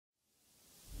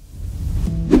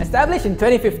Established in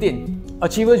 2015,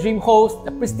 Achievers Dream holds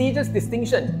the prestigious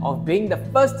distinction of being the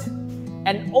first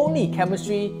and only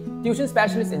chemistry tuition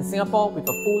specialist in Singapore with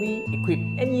a fully equipped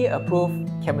NEA-approved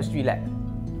chemistry lab.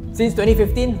 Since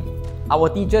 2015, our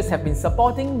teachers have been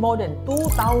supporting more than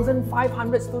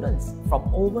 2,500 students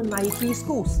from over 93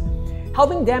 schools,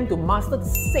 helping them to master the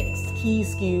 6 key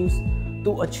skills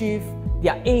to achieve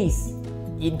their A's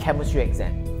in chemistry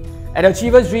exam. At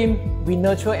Achievers Dream, we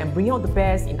nurture and bring out the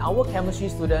best in our chemistry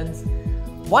students,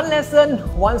 one lesson,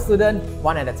 one student,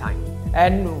 one at a time.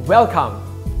 And welcome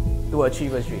to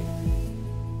Achievers Dream.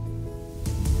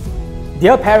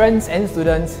 Dear parents and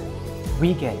students,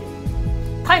 we get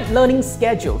it. Tight learning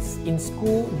schedules in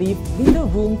school leave little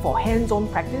room for hands-on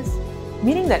practice,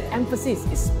 meaning that emphasis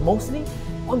is mostly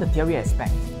on the theory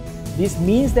aspect. This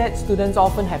means that students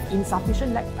often have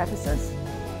insufficient lab practices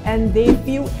and they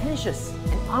feel anxious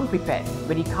and unprepared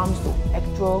when it comes to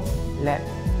actual lab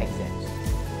exams.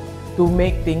 To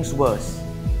make things worse,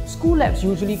 school labs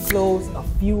usually close a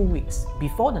few weeks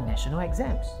before the national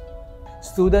exams.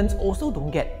 Students also don't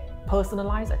get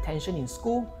personalized attention in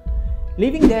school,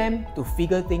 leaving them to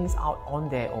figure things out on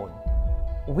their own.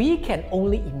 We can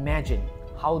only imagine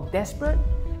how desperate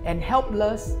and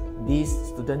helpless these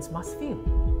students must feel.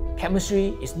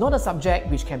 Chemistry is not a subject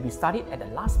which can be studied at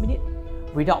the last minute.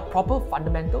 Without proper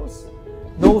fundamentals,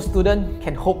 no student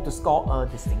can hope to score a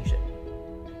distinction.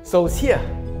 So here,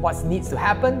 what needs to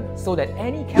happen so that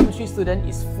any chemistry student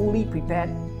is fully prepared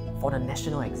for the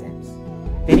national exams.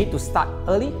 They need to start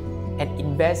early and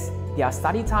invest their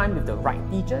study time with the right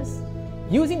teachers,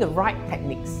 using the right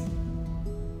techniques,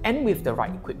 and with the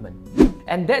right equipment.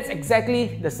 And that's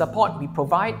exactly the support we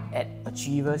provide at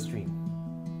Achievers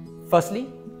Dream.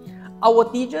 Firstly,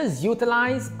 our teachers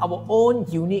utilize our own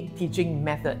unique teaching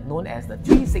method known as the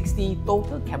 360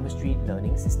 Total Chemistry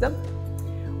Learning System.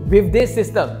 With this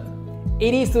system,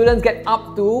 80 students get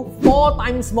up to 4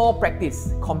 times more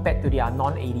practice compared to their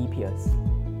non-AD peers.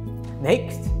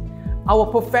 Next, our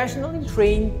professionally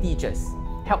trained teachers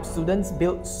help students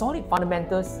build solid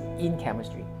fundamentals in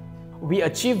chemistry. We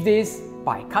achieve this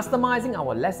by customizing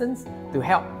our lessons to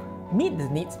help meet the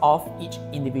needs of each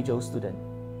individual student.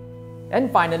 And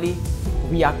finally,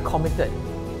 we are committed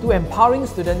to empowering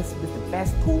students with the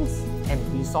best tools and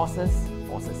resources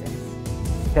for success.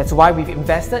 That's why we've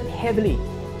invested heavily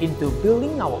into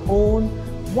building our own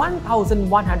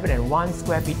 1,101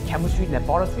 square feet chemistry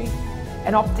laboratory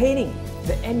and obtaining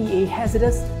the NEA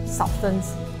hazardous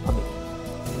substance permit.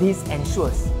 This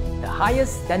ensures the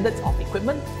highest standards of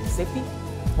equipment and safety,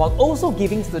 while also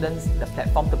giving students the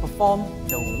platform to perform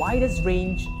the widest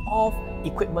range of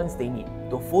equipments they need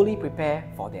to fully prepare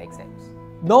for their exams.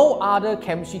 No other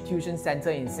chemistry tuition center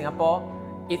in Singapore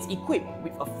is equipped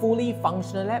with a fully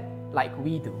functional lab like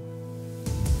we do.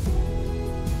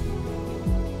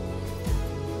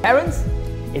 Parents,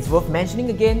 it's worth mentioning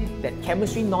again that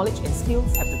chemistry knowledge and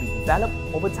skills have to be developed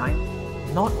over time,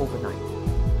 not overnight.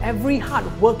 Every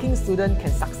hard-working student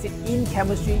can succeed in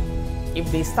chemistry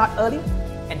if they start early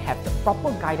and have the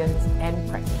proper guidance and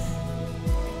practice.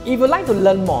 If you'd like to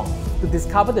learn more to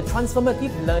discover the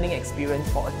transformative learning experience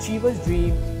for Achievers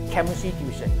Dream Chemistry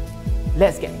Tuition,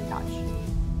 let's get in touch.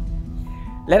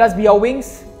 Let us be your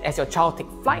wings as your child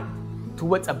takes flight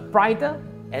towards a brighter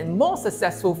and more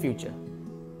successful future.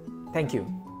 Thank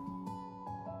you.